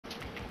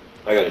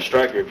I got a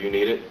striker if you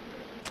need it.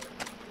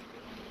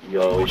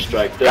 You always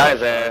strike that.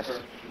 Guy's ass.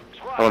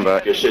 Come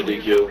back. Good shit,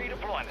 DQ.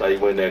 Thought you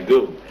went that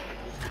goo.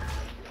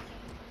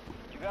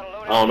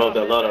 I don't know if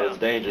that loadout is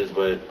dangerous,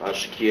 but I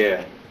should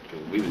care.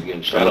 We was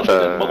getting shot up with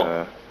that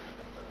mother.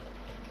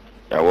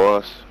 That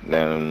was.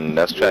 Then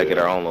let's try to get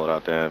our own load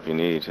out there if you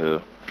need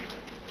to.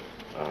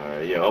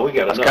 Alright, yeah, oh, we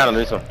got That's enough. kind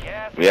of the reason.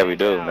 Yeah, we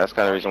do. That's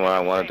kind of the reason why I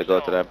wanted to go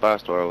to that buy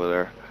store over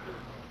there.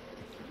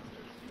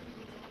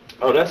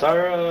 Oh, that's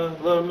our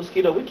little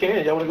mosquito. We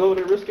can. Y'all want to go over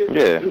there and risk it?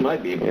 Yeah. We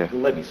might be. Yeah. We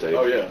might be safe.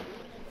 Oh yeah.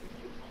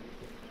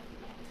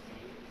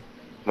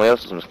 My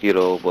else's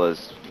mosquito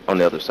was on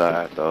the other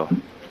side, though.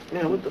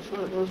 Yeah, what the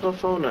fuck? Where's my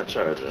phone not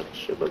charging?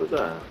 Shit better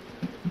die.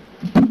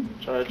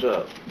 Charge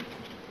up.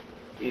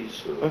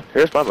 Easy.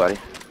 Here's my body.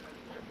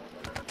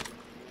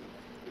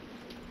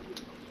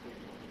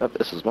 Oh,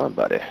 this is my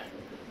body.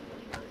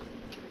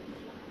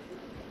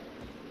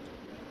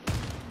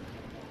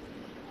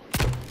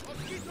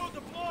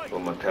 For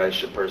my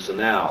Kaisha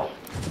personnel.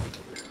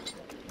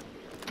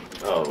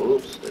 Oh,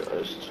 oops.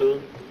 There's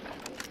two.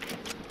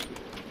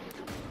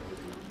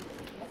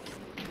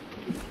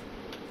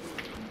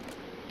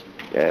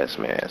 Yes,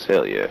 man.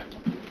 Hell yeah.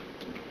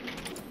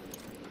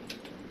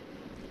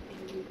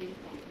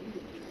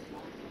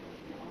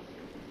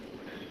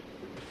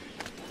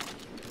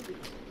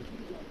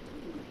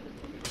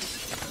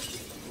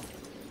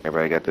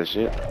 Everybody got this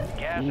shit?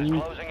 Gas is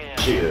closing in.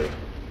 Cheer.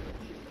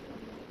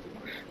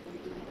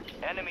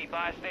 Enemy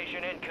buy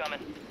station incoming.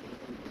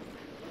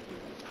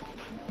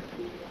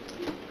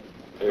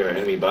 Here,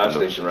 enemy buy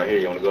station right here.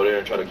 You want to go there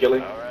and try to kill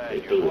him? Alright, They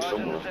you're threw it squad's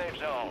in somewhere. the safe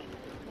zone.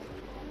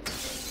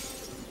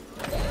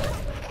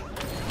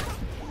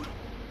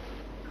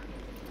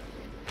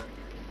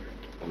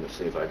 Let me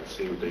see if I can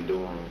see what they're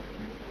doing.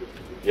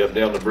 Yep,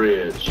 down the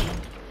bridge.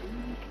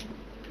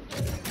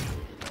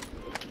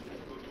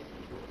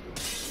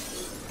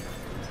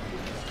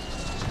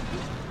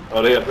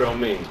 Oh, they up here on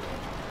me.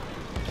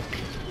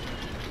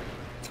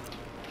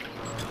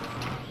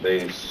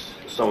 They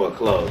somewhat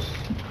close.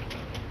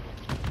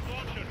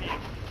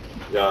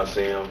 Y'all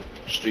see them?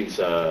 Street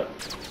side.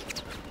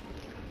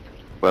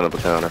 Run up a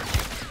counter.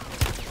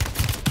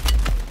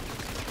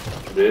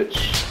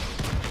 Bitch.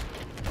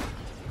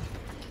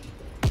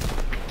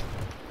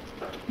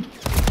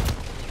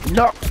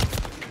 No.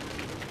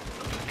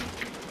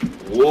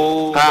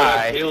 Whoa,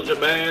 Hi. I killed your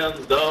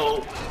mans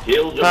though.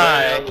 Killed your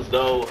Hi. mans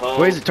though. Ho.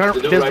 Where's the turn?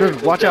 dude There's right here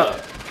good. Watch cooked out.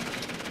 up.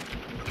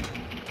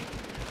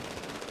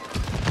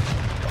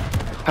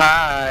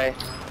 Hi.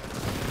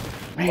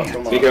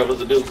 Man. Be careful,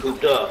 the dude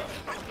cooped up.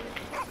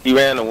 He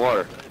ran in the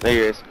water. There he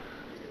is.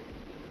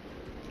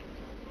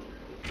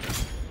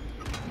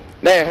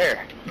 There,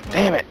 here.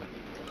 Damn it.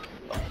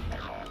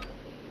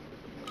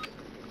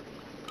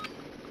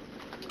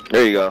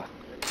 There you go.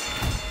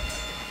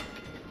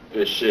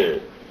 Good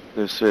shit.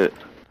 Good shit.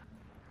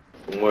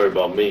 Don't worry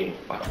about me.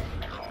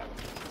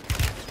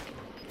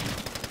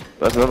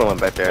 That's another one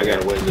back there. I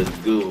gotta win this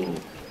goo.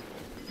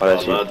 Oh,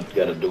 that's All you. I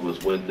gotta do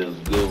is win this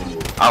goo.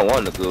 I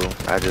won the goo.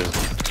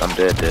 I'm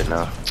dead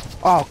now.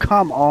 Oh,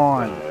 come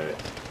on. Alright.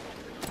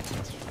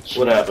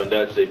 What happened,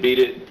 Dutch? They beat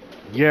it?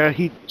 Yeah,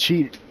 he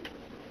cheated.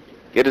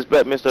 Get his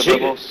bet, Mr.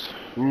 Cheated. Bubbles.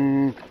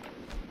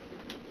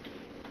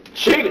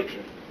 Cheated!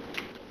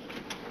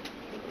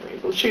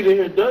 Ain't no cheating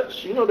here,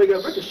 Dutch. You know they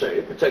got Ricochet.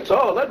 It protects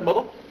all that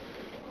mother.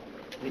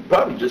 He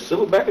probably just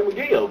sit back in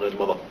McGee on this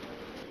mother.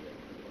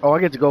 Oh, I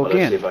get to go Let's see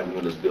again. if I can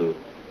win this goo.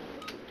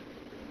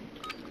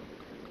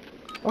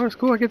 Oh, that's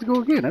cool. I get to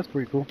go again. That's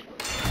pretty cool.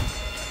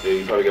 Yeah,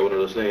 you probably got one of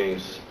those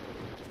things.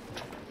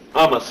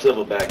 I'm a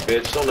silverback,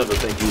 bitch. Don't ever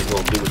think you was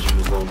gonna do what you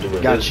was gonna do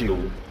in Got this you.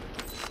 school.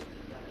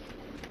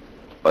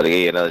 Oh, they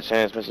gave you another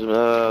chance,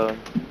 Mr.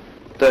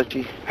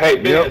 Dutchy.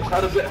 Hey, Yep.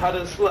 bitch, how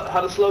does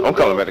slogan I'm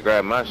coming go? back to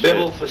grab my shit.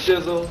 Bibble for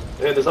shizzle,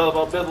 and it's all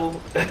about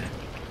Bibble.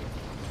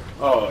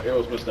 Oh, it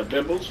was Mr.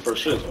 Bibbles for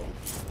Shizzle.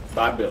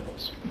 By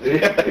Bibbles.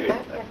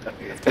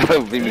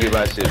 Leave me get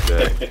my shit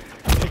back.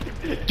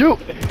 Dude,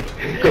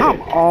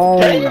 come on.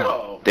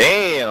 Damn!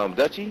 Damn,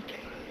 Dutchy.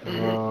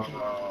 Uh,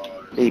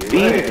 He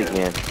beat it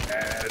again.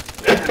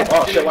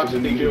 Oh shit, watch the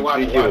DQ, watch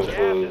it, watch Gas it.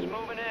 is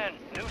moving in.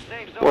 New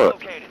safe zone What?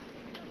 located.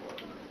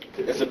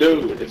 It's a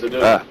dude, it's a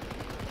dude. Ah,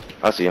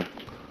 I see him.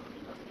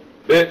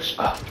 Bitch,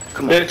 Ah,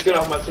 come on. bitch, get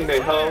off my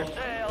teammate, hoe.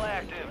 Sale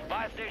active.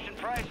 Buy station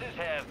prices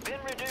have been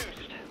reduced.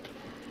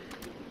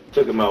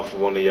 Took him out for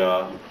one of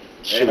y'all. Hey,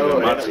 Shooting no,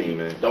 at my hey, team,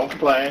 man. Don't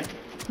complain.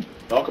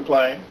 Don't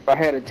complain. if I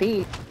had a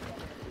team.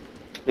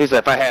 He said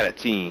if I had a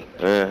team.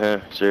 Sure.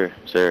 He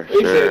said,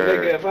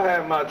 nigga, if I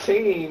had my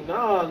team,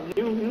 nah,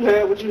 you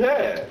had what you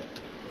had.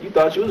 You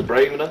thought you was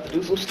brave enough to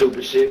do some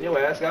stupid shit, and your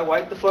ass got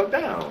wiped the fuck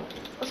down.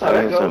 That's how that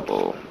Plain goes.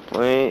 simple.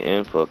 Plain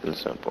and fucking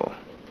simple.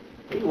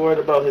 He worried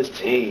about his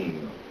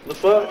team. The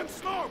fuck?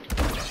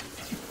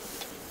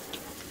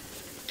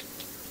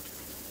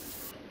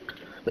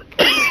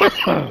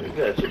 You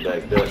got your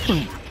back,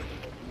 Dutch.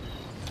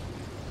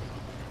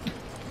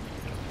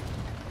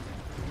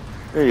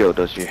 There you go,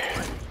 Dutchy.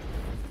 Yeah,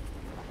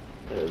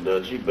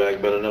 Dutch, you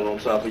back better than on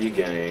top of your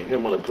game. Here,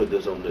 I'm gonna put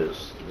this on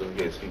this. just in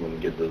case people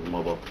get the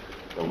mother.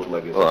 Don't look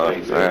like it's Well, a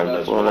face. alright,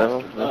 That's well,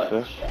 wrong. now,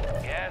 okay.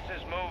 Gas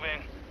is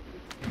moving.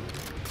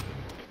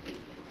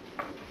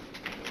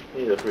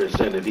 He up here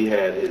saying that he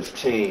had his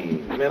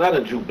team. Man, I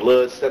done drew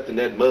blood, stepped in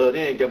that mud.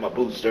 They ain't got my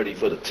boots dirty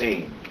for the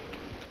team.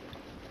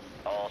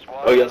 All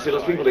squad Oh, y'all see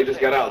those people? They just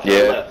got out. To the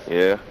Yeah, left.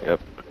 yeah, yep.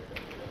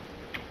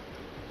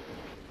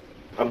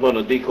 I'm going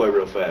to decoy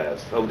real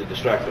fast. Hope to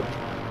distract them.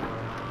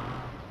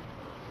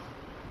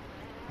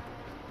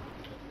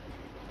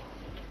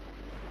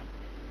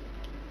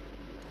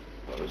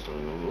 Oh, this don't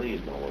even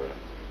lead nowhere.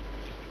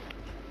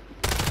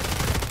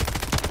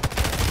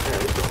 Man,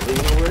 this don't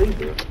lead nowhere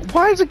either.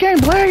 Why is the game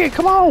lagging?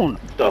 Come on!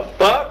 The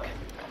fuck?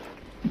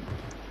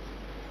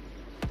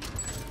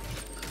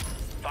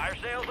 Fire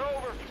sales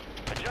over.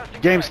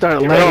 Adjusting Game price.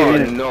 started Oh,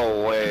 lagging. in it.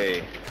 no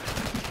way.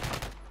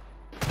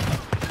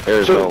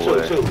 There's Two, no two,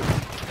 way. two.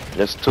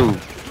 That's 2.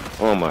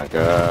 Oh my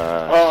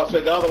god. Oh, so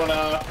the other one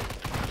out.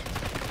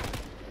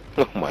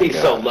 Oh my god.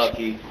 He's so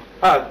lucky.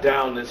 I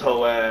downed this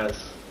whole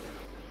ass.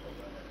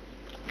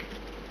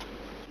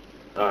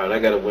 Alright, I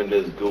gotta win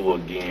this goo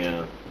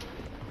again.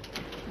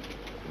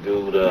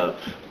 Gooed up.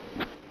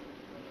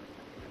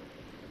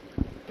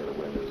 Gotta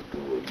win this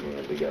goo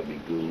again. They got me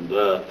gooed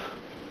up.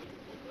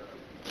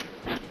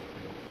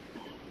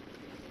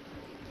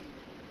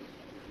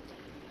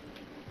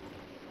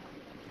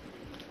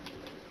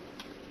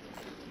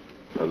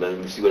 Now let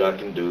me see what I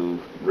can do.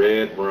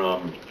 Red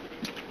rum.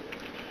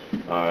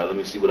 Alright, let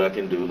me see what I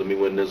can do. Let me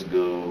win this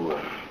goo.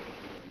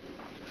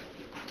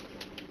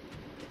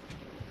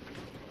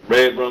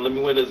 Red rum, let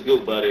me win this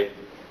goo, buddy.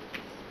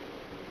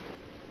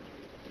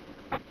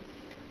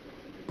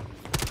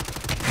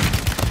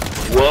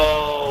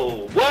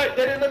 Whoa! What?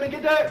 They didn't let me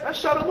get that? I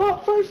shot him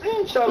up first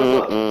and shot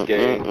him up.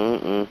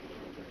 Game.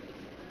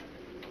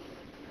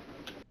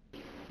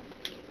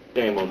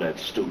 Game on that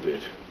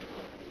stupid.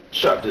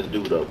 Shot this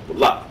dude up a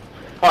lot.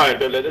 Alright,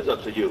 Billy, it's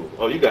up to you.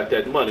 Oh, you got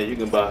that money. You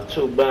can buy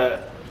 2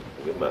 bags.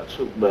 You can buy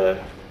 2 bags.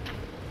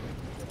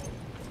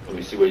 Let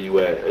me see where you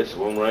at. It's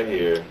one right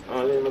here.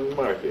 Oh, they didn't let me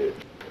mark it.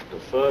 The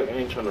fuck? I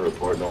ain't trying to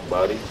report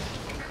nobody.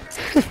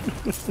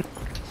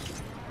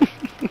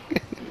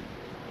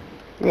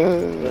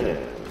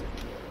 Man.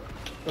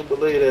 Don't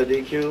believe that,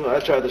 DQ. I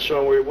tried to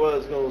show him where it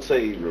was. Gonna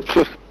say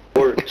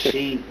report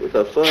sheet. What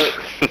the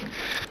fuck?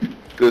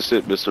 Good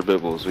shit, Mr.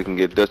 Bibbles. We can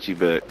get Dutchy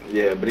back.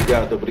 Yeah,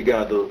 obrigado.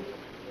 Obrigado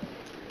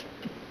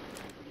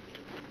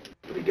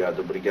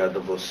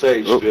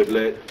você, Oh.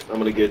 Striblet. I'm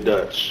gonna get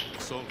Dutch.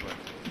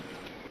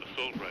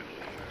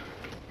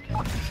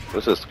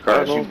 What's this,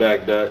 Got you cargo?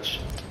 back, Dutch.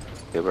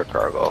 Give her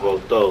cargo.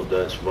 Voto,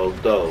 Dutch.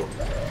 Voto.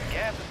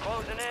 Gas is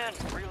closing in.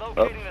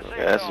 Oh, Relocating the safe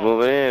gas is zone.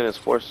 moving in. It's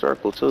 4th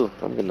circle, too.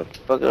 I'm getting the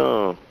fuck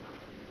on.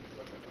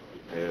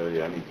 Hell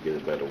yeah, I need to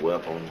get a better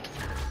weapon.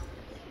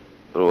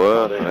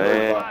 Well, they ain't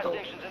man, Fire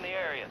stations in the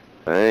area.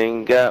 I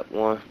ain't got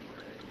one.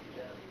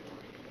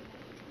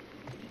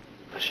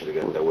 I should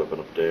have got that weapon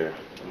up there.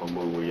 I'm gonna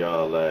move where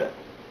y'all at.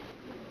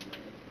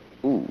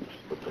 Ooh,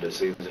 Put a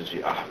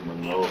CZG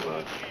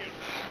Manova.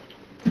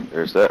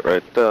 there's that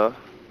right there.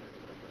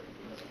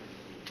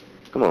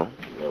 Come on.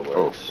 That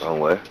Oh, works. wrong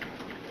way.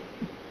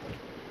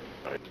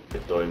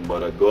 Estoy en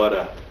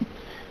Moragora.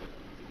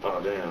 Oh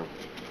damn.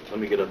 Let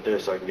me get up there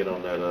so I can get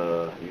on that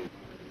use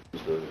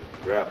the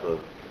grappler.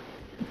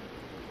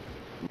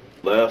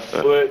 Left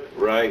foot,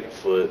 right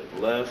foot,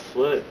 left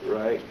foot,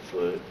 right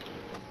foot.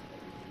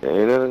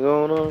 Ain't nothing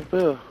going on up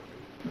here.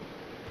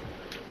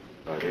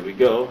 Alright, here we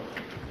go.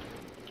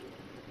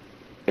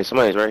 Hey,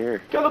 somebody's right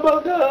here.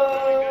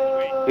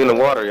 Calaboga! In the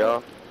water,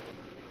 y'all.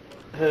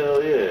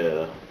 Hell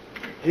yeah.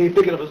 He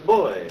picking up his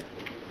boy.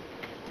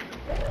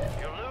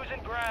 You're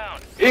losing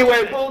ground.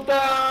 Iwe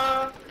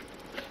puta!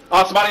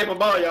 Oh, somebody up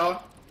above,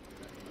 y'all.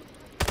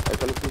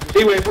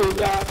 Iwe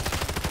puta!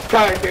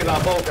 Cállate la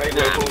boca,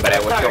 Iwe puta!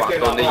 Cállate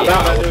la Down boca!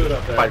 that dude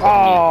up there.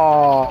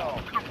 Oh!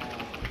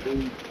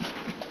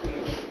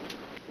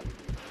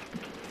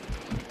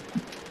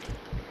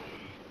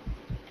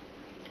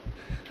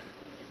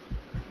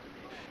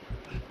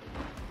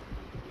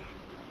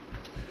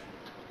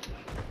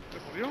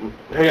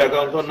 Hey, I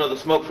got another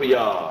smoke for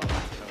y'all.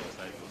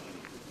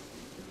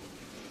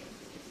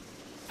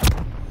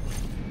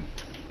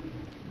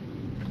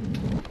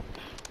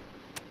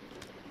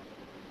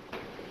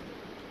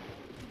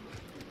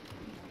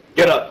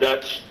 Get up,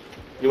 Dutch.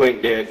 You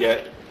ain't dead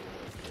yet.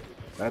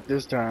 Not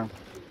this time.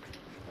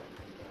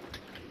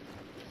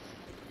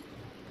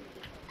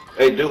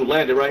 Hey, dude,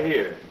 landed right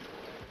here.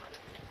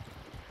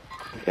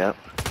 Yep.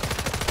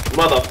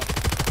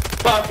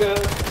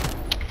 Motherfucker.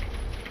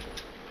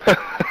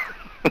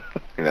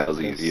 That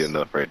was easy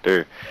enough right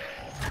there.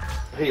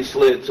 He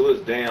slid to his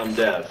damn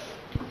death.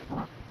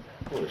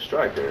 What a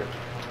striker.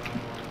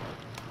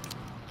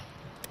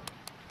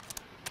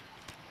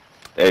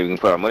 Hey, we can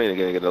put our money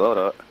together and get the load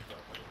out.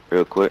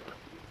 Real quick.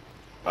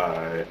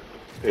 Alright.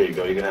 Here you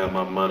go. You can have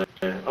my money.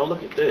 Oh,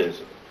 look at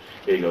this.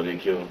 Here you go,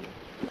 DQ.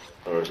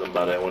 Or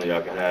somebody, one of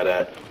y'all can have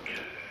that.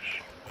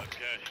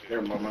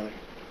 Here's my money.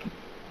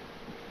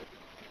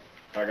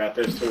 I got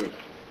this too.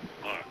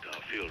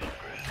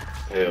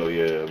 Hell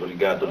yeah, but he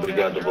got the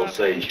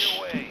Osage.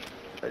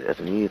 I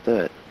definitely need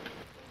that.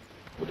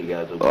 But he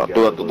got the Oh, I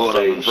threw up the board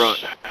up in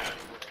front.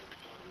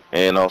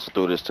 And also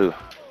threw this too.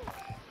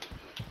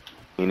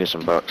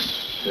 Munition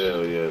box.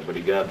 Hell yeah, but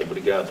he got the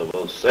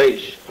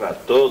Osage para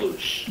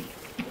todos.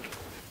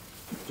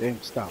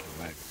 Damn, stop it,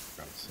 man.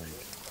 For God's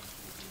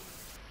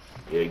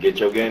sake. Yeah, get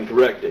your game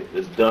corrected.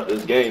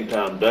 It's game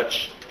time,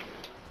 Dutch.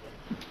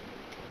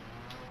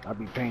 I'd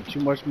be paying too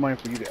much money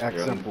for you to act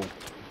Yeah. simple.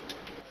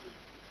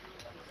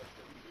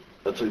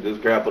 I took this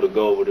grapple to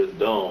go over this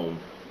dome.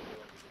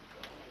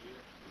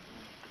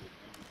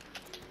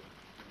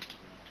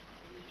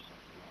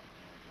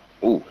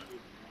 Ooh.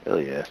 Hell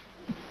yeah.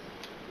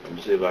 Let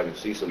me see if I can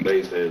see some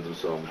base heads or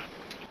something.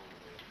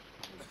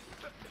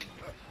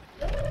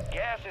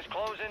 Gas is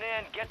closing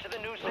in. Get to the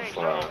new That's safe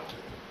fine. zone.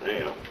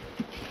 Damn.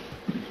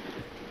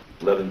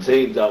 11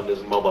 teams out in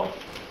this mobile.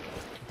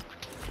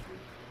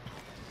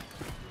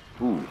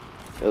 Ooh.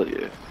 Hell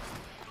yeah.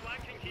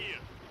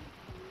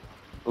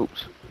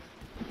 Oops.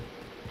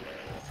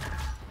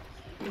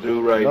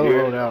 Dude right Another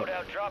here. loadout.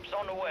 Loadout drops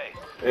on the way.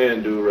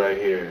 And dude right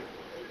here.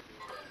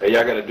 Hey,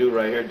 y'all got a dude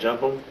right here,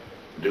 jump him.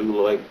 Dude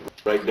like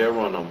right there,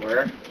 run him.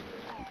 Where?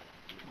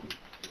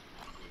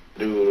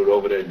 Dude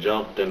over there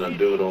jumped and a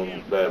dude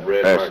on that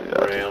red Actually, mark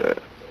I'll ground. take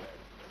that.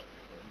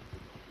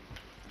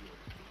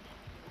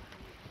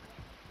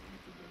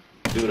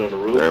 Dude on the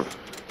There. roof.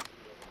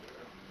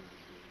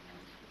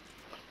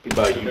 He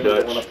by you, Then the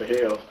one Dutch. up the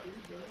hill.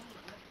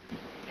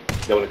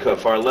 Y'all wanna cut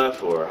far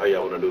left or how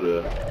y'all wanna do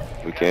the...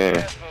 We can.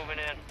 Gas moving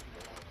in.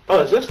 Oh,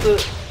 is this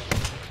the...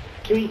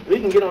 We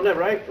can get on that,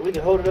 right? We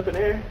can hold it up in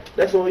the air?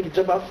 That's when we can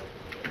jump off,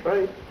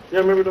 right?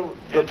 Y'all remember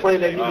the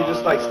plane that you can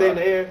just like stay in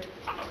the air?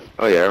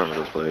 Oh yeah, I remember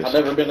this place. I've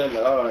never been in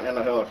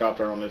a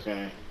helicopter on this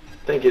game.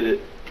 I think it is...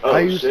 Oh I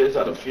used- shit, it's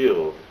out of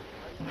fuel.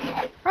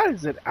 How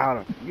is it out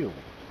of you?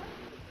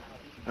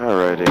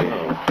 Alrighty.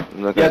 Oh.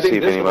 I'm looking Yeah, I to see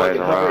think if this one anybody's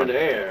can hover in around. the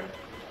air.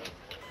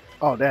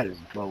 Oh, that is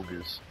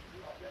bogus.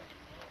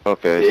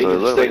 Okay, Yeah, you so it can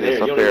just looks stay like there. it's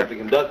You up don't even have here.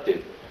 to conduct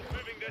it.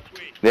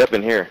 They're up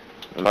in here.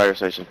 The fire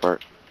station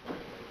part.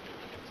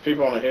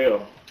 People on the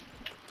hill.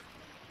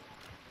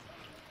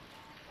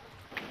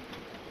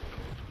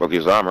 Broke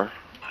his armor.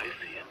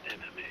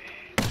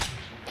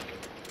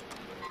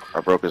 I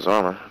broke his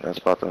armor. That's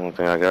about the only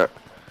thing I got.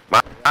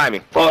 Behind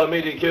me. Follow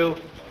me, DQ.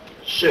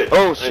 Shit.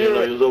 Oh I didn't know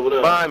shit. he was over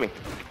there. Behind me.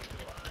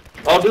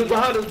 Oh, dude's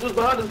behind us, dude's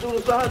behind us,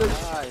 dude's behind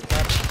us.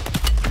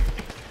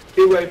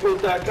 Highway,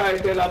 puta,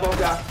 cállate la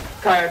boca,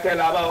 cállate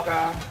la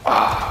boca.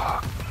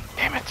 Ah,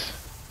 damn it.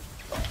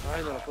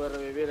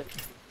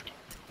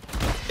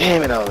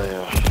 Damn it,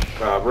 Aleo.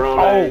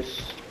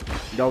 Cabrones.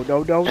 No.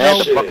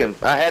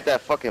 I had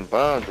that fucking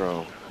bomb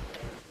drone.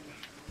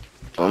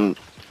 I'm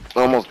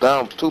almost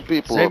down 2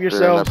 people Save up there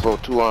yourself. and I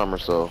broke 2 armor,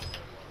 so.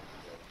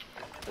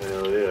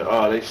 Hell yeah.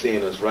 Oh, they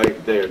seeing us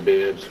right there,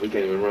 Bibbs. We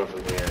can't even run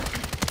from here.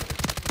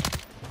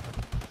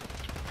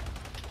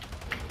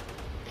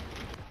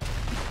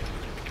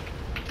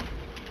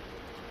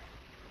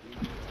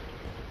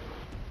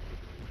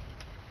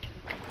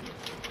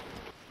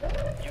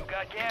 You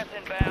got gas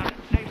inbound.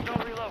 Safe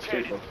zone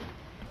relocated. People.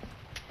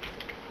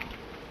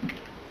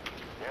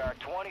 There are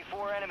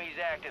 24 enemies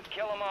active.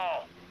 Kill them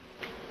all.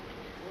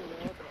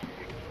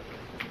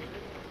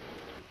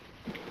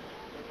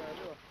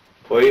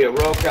 Well, yeah,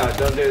 Roca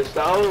done this.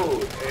 Oh,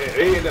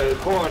 he in the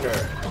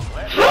corner.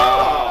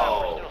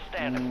 Wow. Still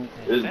standing.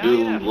 This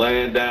dude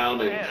laying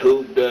down and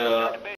cooped up.